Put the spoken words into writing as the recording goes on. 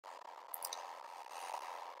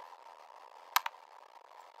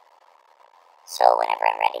So whenever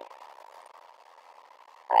I'm ready.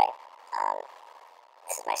 Alright,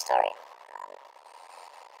 this is my story.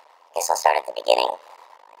 I guess I'll start at the beginning,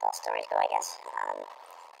 like all stories go, I guess.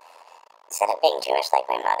 Instead of being Jewish like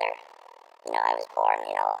my mother, I was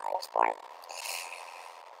born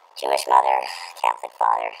Jewish mother, Catholic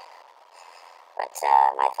father. But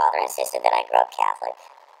my father insisted that I grow up Catholic.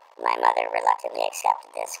 My mother reluctantly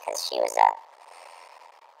accepted this because she was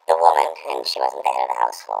the woman and she wasn't the head of the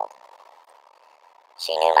household.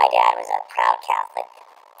 She knew my dad was a proud Catholic.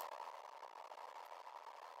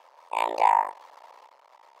 And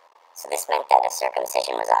so this meant that a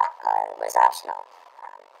circumcision was optional.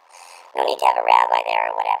 No need to have a rabbi there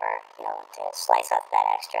or whatever, to slice off that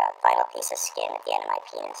extra vital piece of skin at the end of my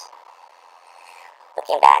penis.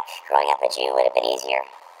 Looking back, growing up a Jew would have been easier.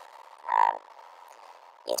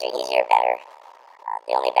 Either easier or better.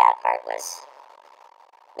 The only bad part was,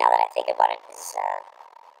 now that I think about it, is the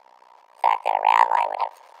fact that a rabbi would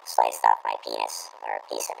have sliced off my penis, or a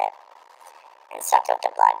piece of it, and sucked up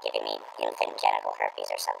the blood, giving me infant genital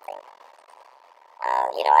herpes or something.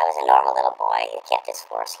 I was a normal little boy who kept his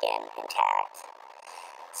foreskin intact.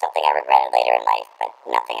 Something I regretted later in life, but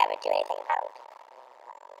nothing I would do anything about.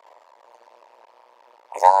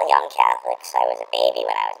 As all young Catholics, I was a baby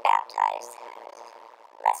when I was baptized. I was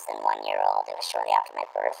less than 1 year old. It was shortly after my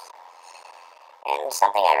birth. And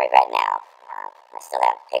something I regret now. I still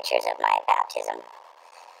have pictures of my baptism.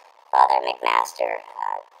 Father McMaster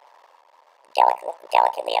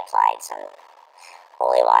delicately applied some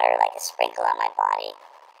holy water like a sprinkle on my body.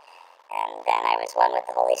 And then I was one with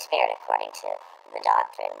the Holy Spirit according to the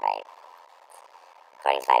doctrine, right?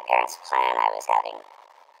 According to my parents' plan, I was having,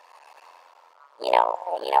 it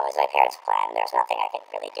was my parents' plan. There's nothing I could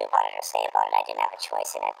really do about it or say about it. I didn't have a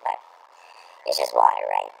choice in it, but it's just water,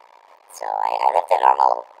 right? So I lived a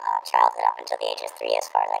normal childhood up until the age of 3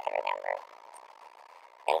 as far as I can remember.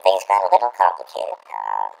 And things got a little complicated.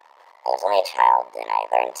 I was only a child, and I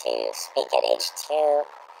learned to speak at age 2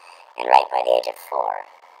 and write by the age of 4.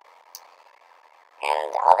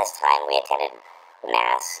 And all this time we attended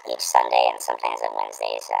Mass each Sunday, and sometimes on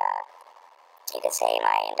Wednesdays. You could say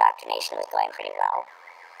my indoctrination was going pretty well.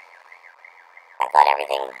 I thought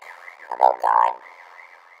everything about God.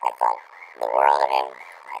 I thought the world of Him.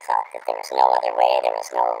 I thought that there was no other way. There was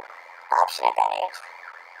no option at that age.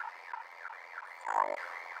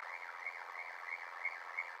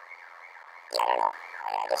 I don't know. I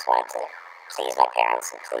just wanted to please my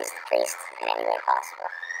parents and please the priest in any way possible.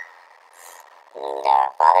 And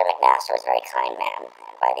Father McMaster was a very kind man.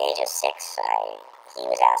 And by the age of 6, he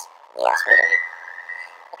asked me to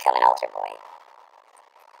become an altar boy.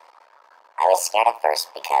 I was scared at first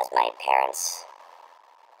because my parents,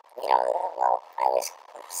 I was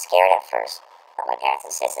scared at first, but my parents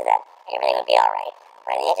insisted that everything would be all right.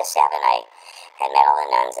 By the age of 7, I had met all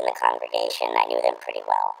the nuns in the congregation. I knew them pretty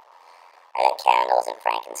well. I lit candles and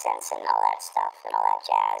frankincense and all that stuff and all that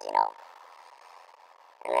jazz, And then,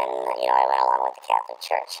 I went along with the Catholic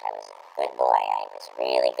Church. I was a good boy. I was a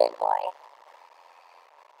really good boy.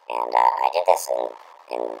 And I did this and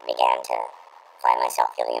began to find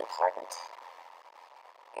myself feeling important.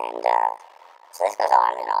 And so this goes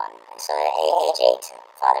on and on. And so at age 8,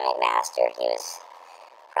 Father McMaster, he was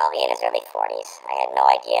probably in his early 40s. I had no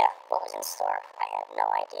idea what was in store. I had no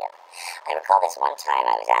idea. I recall this one time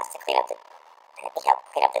I was asked to clean up the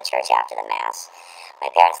church after the Mass. My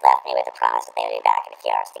parents left me with the promise that they would be back in a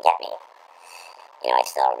few hours to get me. I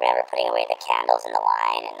still remember putting away the candles and the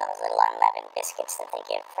wine and those little unleavened biscuits that they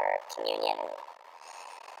give for communion and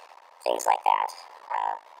things like that.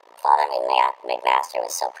 Father McMaster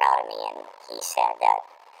was so proud of me, and he said that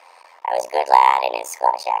I was a good lad in his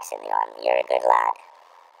Scottish accent. You're a good lad.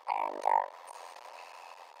 And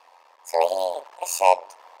so he said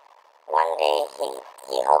one day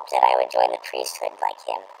he hoped that I would join the priesthood like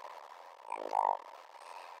him. And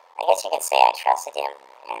I guess you could say I trusted him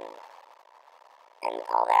and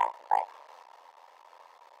all that, but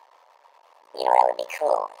that would be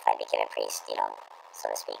cool if I became a priest, so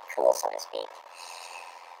to speak, cool, so to speak.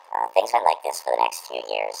 Things went like this for the next few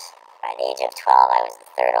years. By the age of 12, I was the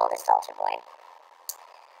 3rd oldest altar boy.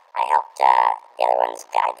 I helped the other ones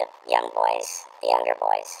guide the younger boys, the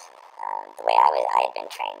way I had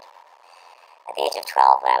been trained. At the age of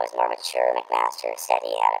 12, when I was more mature, McMaster said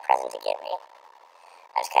he had a present to give me.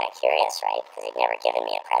 I was kind of curious, right? Because he'd never given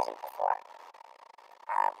me a present before.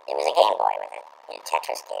 It was a Game Boy with a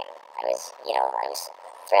Tetris game. I was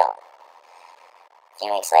thrilled. A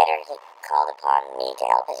few weeks later, he called upon me to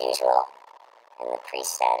help as usual, and the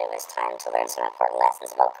priest said it was time to learn some important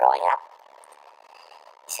lessons about growing up.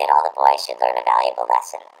 He said all the boys should learn a valuable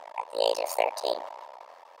lesson at the age of 13.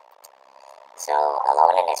 So,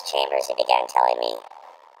 alone in his chambers, he began telling me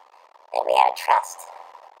that we had a trust,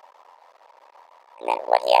 and that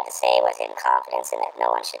what he had to say was in confidence and that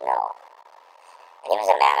no one should know. And he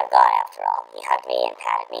was a man of God, after all. He hugged me and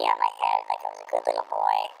patted me on my head like I was a good little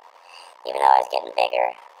boy. Even though I was getting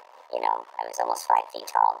bigger, I was almost 5 feet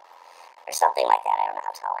tall, or something like that. I don't know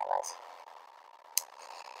how tall I was.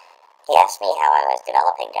 He asked me how I was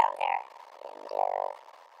developing down there,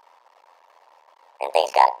 and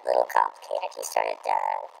things got a little complicated. He started,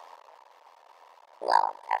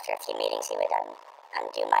 after a few meetings, he would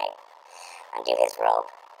undo his robe.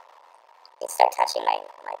 He'd start touching my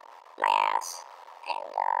ass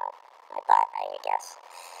and my butt, I guess.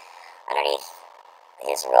 Underneath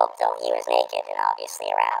his robe, though, he was naked and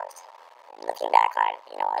obviously aroused. And looking back on it,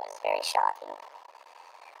 it was very shocking.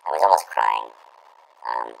 I was almost crying.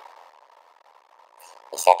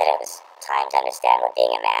 He said that it was time to understand what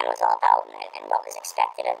being a man was all about and what was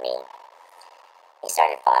expected of me. He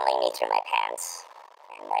started fondling me through my pants,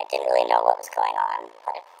 and I didn't really know what was going on,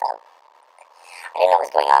 but I didn't know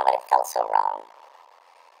what was going on, but it felt so wrong.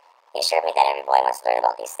 He assured me that every boy must learn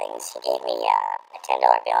about these things. He gave me a $10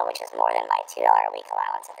 bill, which was more than my $2 a week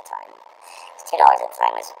allowance at the time. $2 at the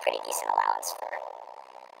time was a pretty decent allowance for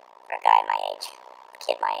a guy my age, a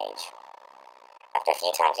kid my age. After a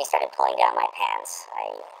few times he started pulling down my pants.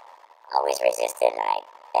 I always resisted and I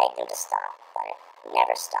begged him to stop, but it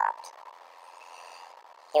never stopped.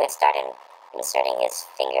 He would start inserting his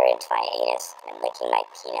finger into my anus and licking my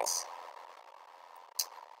penis.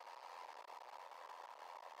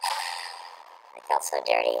 I felt so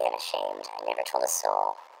dirty and ashamed. I never told a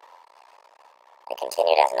soul. I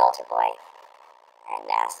continued as an altar boy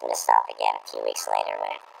and asked him to stop again a few weeks later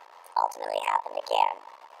when it ultimately happened again.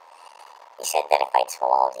 He said that if I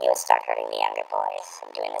told, he would start hurting the younger boys and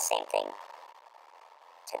doing the same thing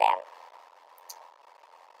to them.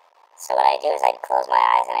 So what I'd do is I'd close my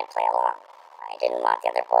eyes and I'd play along. I didn't want the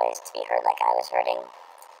other boys to be hurt like I was hurting.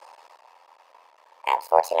 At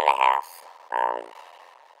 14 and a half,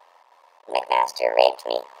 McMaster raped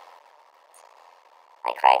me.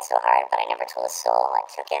 I cried so hard, but I never told a soul. I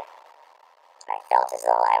took it. I felt as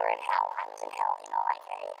though I were in hell. I was in hell,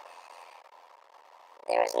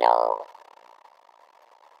 there was no...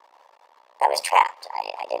 I was trapped.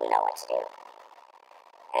 I didn't know what to do.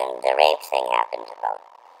 And the rape thing happened about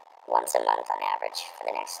once a month on average for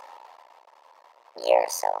the next year or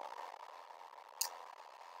so.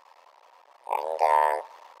 And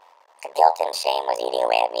the guilt and shame was eating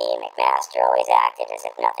away at me. McMaster always acted as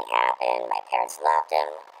if nothing happened. My parents loved him.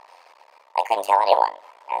 I couldn't tell anyone.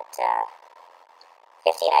 At 15,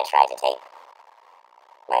 I tried to take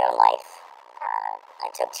my own life. I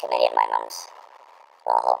took too many of my mom's, a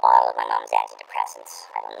whole bottle of my mom's antidepressants.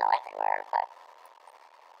 I don't know what they were, but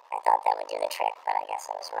I thought that would do the trick, but I guess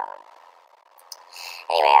I was wrong.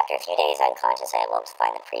 Anyway, after a few days unconscious, I awoke to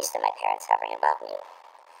find the priest and my parents hovering above me.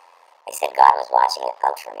 They said God was watching it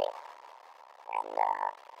out for me. And I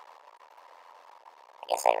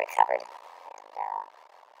guess I recovered. And I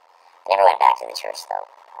never went back to the church, though.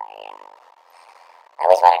 I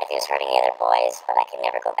always wondered if he was hurting the other boys, but I could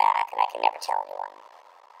never go back, and I could never tell anyone.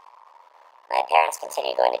 My parents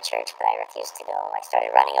continued going to church, but I refused to go. I started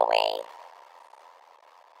running away.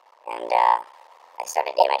 And I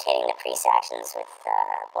started imitating the priest's actions with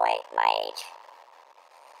a boy my age.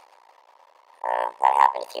 That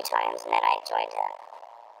happened a few times, and then I joined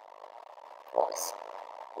what was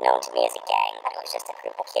known to me as a gang, but it was just a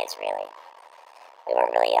group of kids, really. We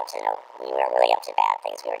weren't really up to bad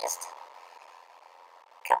things. We were just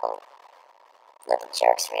a couple little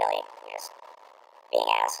jerks, really. We were just being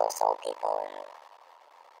assholes to old people and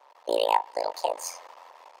beating up little kids.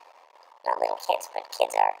 Not little kids, but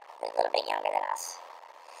kids are a little bit younger than us.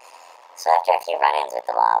 So after a few run-ins with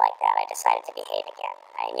the law like that, I decided to behave again.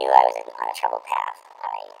 I knew I was on a troubled path.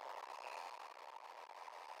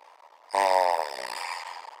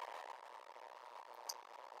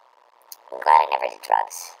 I'm glad I never did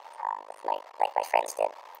drugs like my friends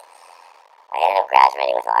did. I ended up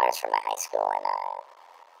graduating with honors from my high school, and I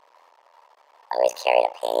always carried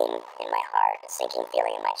a pain in my heart, a sinking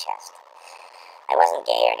feeling in my chest. I wasn't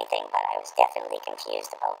gay or anything, but I was definitely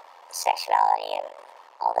confused about sexuality and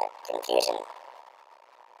all the confusion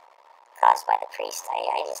caused by the priest.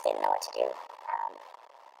 I just didn't know what to do.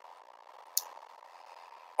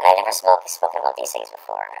 And I never spoken about these things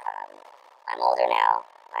before. I'm older now.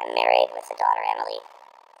 I'm married with a daughter, Emily.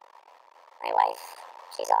 My wife.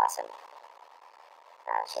 She's awesome.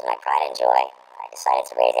 She's my pride and joy. I decided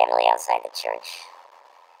to raise Emily outside the church.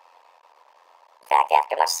 In fact,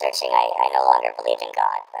 after much searching, I no longer believed in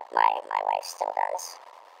God, but my wife still does.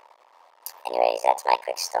 Anyways, that's my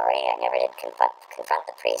quick story. I never did confront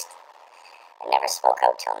the priest. I never spoke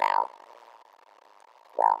out till now.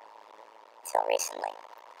 Well, till recently.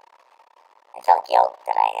 I felt guilt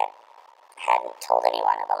that I hadn't told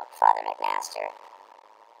anyone about Father McMaster.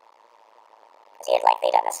 Because he had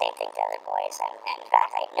likely done the same thing to other boys, and in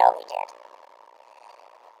fact, I know he did.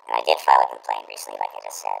 And I did file a complaint recently, like I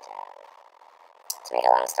just said. To make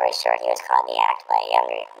a long story short, he was caught in the act by a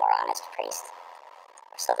younger, more honest priest.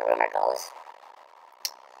 Or so the rumor goes.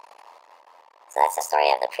 So that's the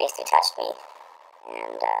story of the priest who touched me.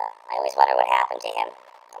 And I always wonder what happened to him,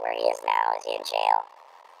 where he is now. Is he in jail?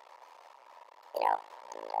 You know,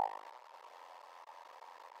 and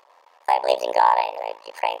if I believed in God, I'd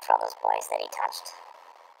be praying for all those boys that he touched.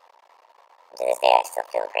 And to this day, I still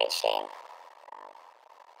feel great shame.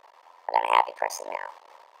 But I'm a happy person now.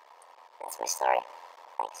 That's my story.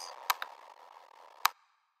 Thanks.